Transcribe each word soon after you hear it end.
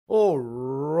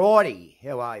Alrighty,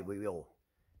 how are we all?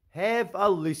 Have a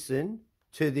listen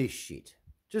to this shit.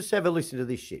 Just have a listen to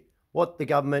this shit. What the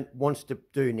government wants to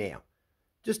do now.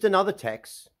 Just another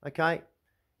tax, okay?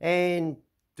 And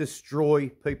destroy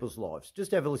people's lives.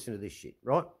 Just have a listen to this shit,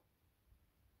 right?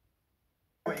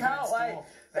 I can't wait.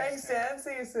 Thanks, Sam.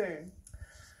 See you soon.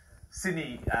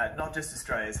 Sydney, not just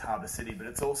Australia's harbour city, but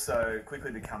it's also quickly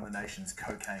become the nation's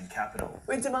cocaine capital.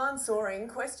 With demand soaring,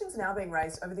 questions now being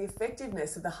raised over the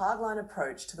effectiveness of the hardline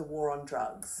approach to the war on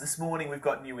drugs. This morning we've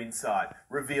got new insight,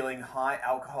 revealing high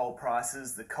alcohol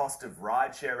prices, the cost of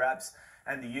rideshare apps,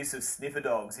 and the use of sniffer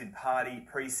dogs in party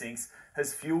precincts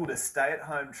has fuelled a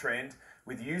stay-at-home trend,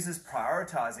 with users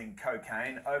prioritising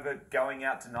cocaine over going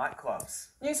out to nightclubs.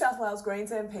 New South Wales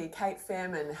Greens MP Kate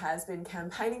Fairman has been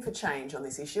campaigning for change on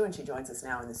this issue, and she joins us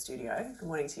now in the studio. Good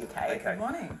morning to you, Kate. Hey, Kate. Good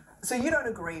morning. So you don't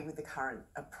agree with the current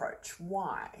approach.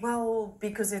 Why? Well,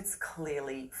 because it's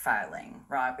clearly failing,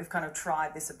 right? We've kind of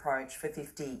tried this approach for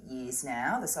 50 years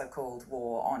now, the so-called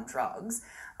war on drugs.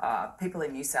 People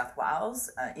in New South Wales,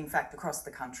 in fact across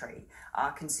the country,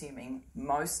 are consuming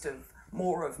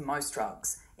more of most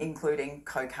drugs, including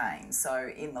cocaine.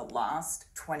 So in the last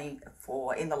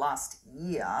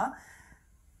year,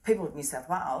 people of New South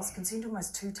Wales consumed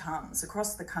almost 2 tonnes.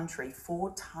 Across the country,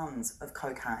 4 tonnes of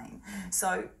cocaine.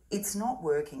 So it's not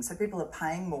working. So people are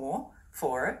paying more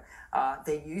for it.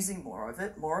 They're using more of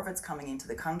it. More of it's coming into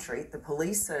the country. The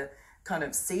police are kind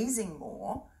of seizing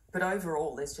more, but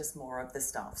overall there's just more of the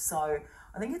stuff. So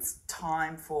I think it's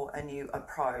time for a new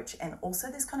approach. And also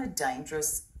there's kind of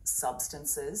dangerous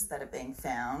substances that are being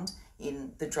found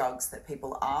in the drugs that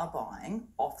people are buying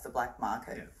off the black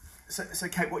market. Yeah. So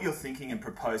Kate, what you're thinking and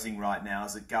proposing right now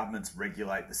is that governments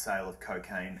regulate the sale of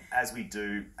cocaine as we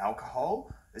do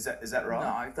alcohol. Is that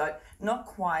right? No, not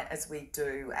quite as we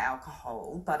do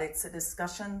alcohol, but it's a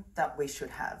discussion that we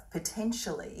should have.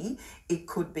 Potentially, it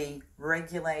could be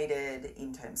regulated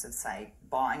in terms of, say,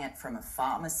 buying it from a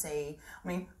pharmacy. I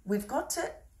mean, we've got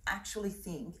to actually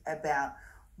think about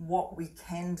what we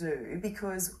can do,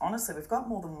 because honestly we've got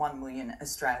more than 1 million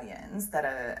Australians that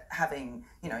are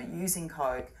using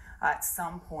coke at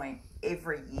some point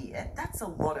every year. That's a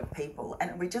lot of people,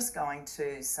 and we're just going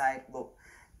to say, look,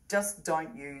 just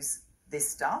don't use this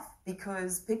stuff,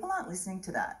 because people aren't listening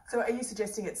to that. So are you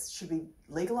suggesting it should be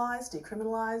legalised,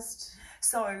 decriminalised?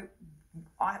 So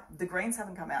the Greens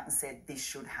haven't come out and said this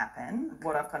should happen. Okay.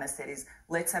 What I've kind of said is,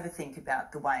 let's have a think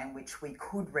about the way in which we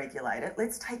could regulate it.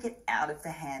 Let's take it out of the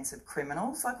hands of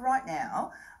criminals. Like right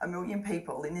now, 1 million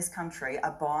people in this country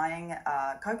are buying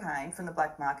cocaine from the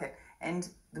black market, and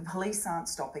the police aren't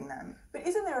stopping them. But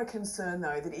isn't there a concern,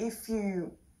 though, that if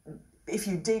you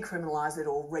decriminalise it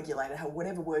or regulate it,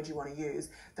 whatever word you want to use,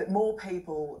 that more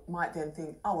people might then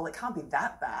think, oh, well, it can't be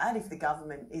that bad if the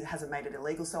government hasn't made it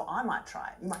illegal, so I might try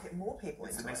it. You might get more people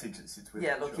into it. It's a message that sits with it.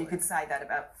 Yeah, look, you could say that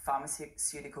about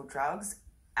pharmaceutical drugs.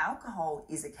 Alcohol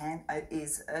is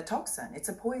a toxin. It's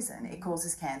a poison. It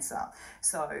causes cancer.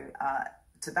 So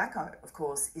tobacco, of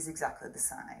course, is exactly the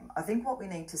same. I think what we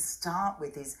need to start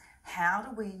with is, how do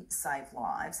we save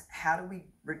lives? How do we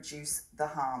reduce the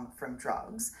harm from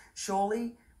drugs?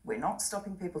 Surely we're not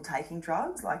stopping people taking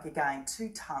drugs. Like, again, 2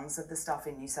 tonnes of the stuff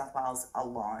in New South Wales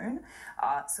alone.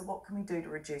 So what can we do to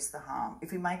reduce the harm?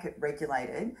 If we make it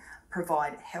regulated,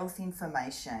 provide health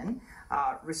information,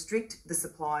 restrict the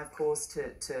supply, of course,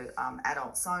 to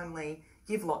adults only,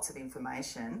 give lots of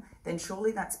information, then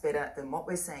surely that's better than what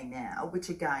we're seeing now, which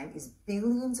again is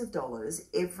billions of dollars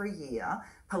every year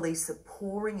police are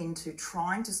pouring into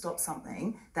trying to stop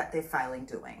something that they're failing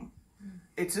doing.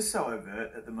 It's just so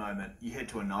overt at the moment. You head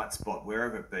to a night spot,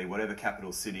 wherever it be, whatever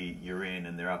capital city you're in,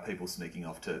 and there are people sneaking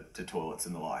off to toilets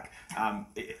and the like. Are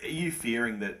you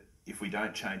fearing that if we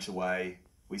don't change the way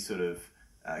we sort of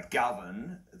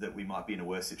govern, that we might be in a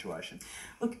worse situation?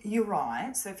 Look, you're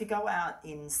right. So if you go out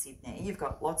in Sydney, you've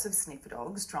got lots of sniffer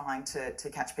dogs trying to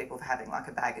catch people for having like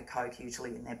a bag of coke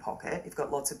usually in their pocket. You've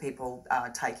got lots of people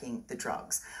taking the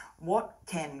drugs. What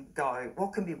can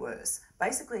be worse?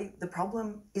 Basically, the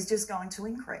problem is just going to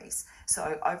increase.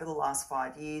 So over the last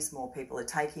 5 years, more people are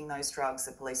taking those drugs,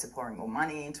 the police are pouring more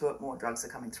money into it, more drugs are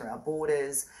coming through our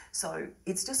borders. So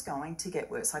it's just going to get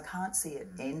worse. I can't see it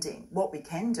ending. What we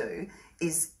can do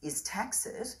is tax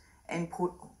it and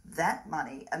put that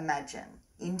money, imagine,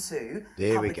 into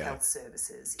public health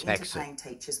services, into paying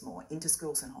teachers more, into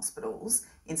schools and hospitals,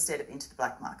 instead of into the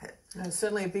black market. No, it's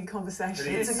certainly a big conversation.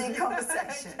 It's a big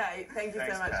conversation. Kate, thank you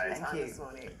so much for your time Thank this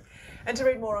morning. And to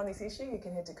read more on this issue, you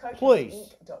can head to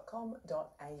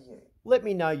cocaininc.com.au. Let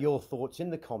me know your thoughts in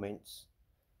the comments.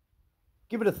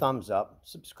 Give it a thumbs up,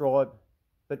 subscribe,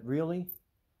 but really,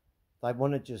 they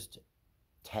want to just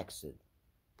tax it.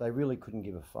 They really couldn't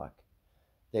give a fuck.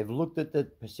 They've looked at the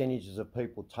percentages of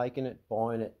people taking it,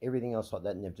 buying it, everything else like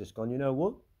that, and they've just gone, you know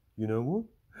what?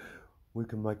 We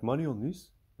can make money on this,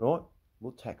 right?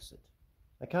 We'll tax it.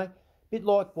 Okay? Bit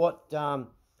like what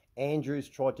Andrews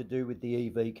tried to do with the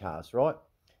EV cars, right?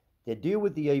 The deal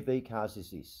with the EV cars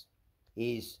is this,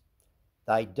 is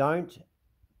they don't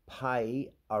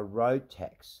pay a road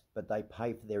tax, but they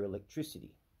pay for their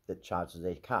electricity that charges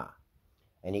their car.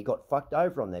 And he got fucked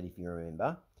over on that, if you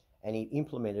remember, and he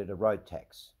implemented a road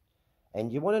tax.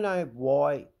 And you want to know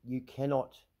why you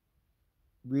cannot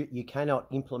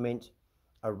implement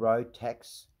a road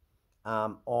tax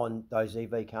on those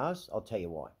EV cars? I'll tell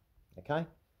you why. Okay?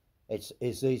 It's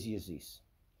as easy as this.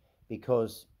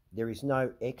 Because there is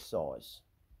no excise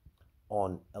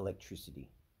on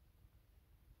electricity.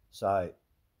 So,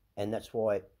 and that's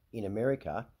why in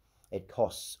America it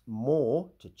costs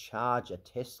more to charge a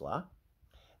Tesla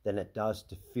than it does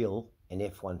to fill an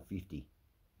F-150. It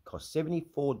costs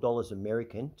 $74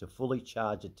 American to fully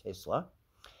charge a Tesla,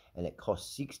 and it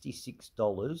costs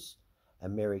 $66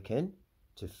 American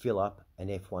to fill up an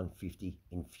F-150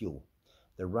 in fuel.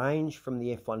 The range from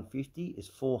the F-150 is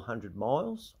 400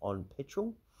 miles on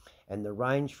petrol, and the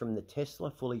range from the Tesla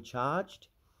fully charged,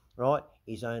 right,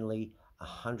 is only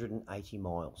 180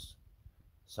 miles.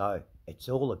 So it's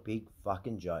all a big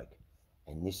fucking joke.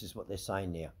 And this is what they're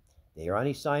saying now. They're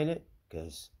only saying it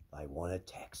because they want to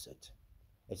tax it.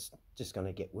 It's just going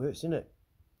to get worse, isn't it?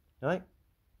 Right?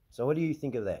 So what do you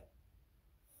think of that?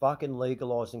 Fucking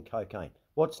legalising cocaine.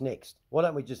 What's next? Why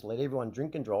don't we just let everyone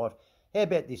drink and drive? How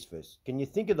about this first? Can you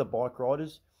think of the bike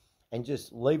riders and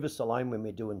just leave us alone when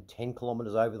we're doing 10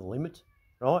 kilometres over the limit,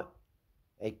 right?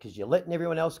 Because you're letting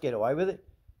everyone else get away with it,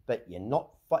 but you're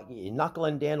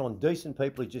knuckling down on decent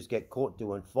people who just get caught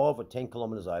doing 5 or 10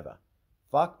 kilometres over.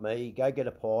 Fuck me, go get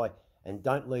a pie and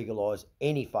don't legalise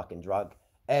any fucking drug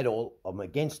at all. I'm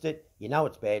against it. You know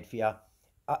it's bad for you.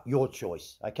 Your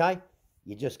choice, okay?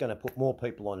 You're just going to put more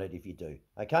people on it if you do,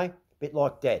 okay? Bit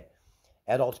like Dad.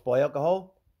 Adults buy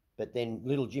alcohol, but then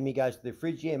little Jimmy goes to the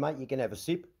fridge. Yeah, mate, you can have a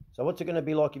sip. So what's it going to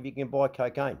be like if you can buy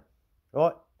cocaine,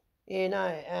 right? Yeah,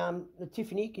 no,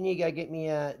 Tiffany, can you go get me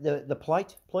the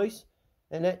plate, please?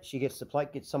 And that, she gets the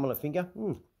plate, gets some on her finger.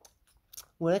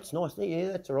 Well, that's nice. Yeah,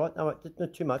 that's all right. No,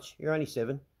 not too much. You're only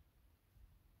 7.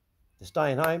 They're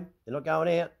staying home. They're not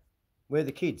going out. Where are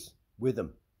the kids? With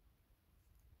them.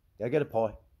 Go get a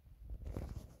pie.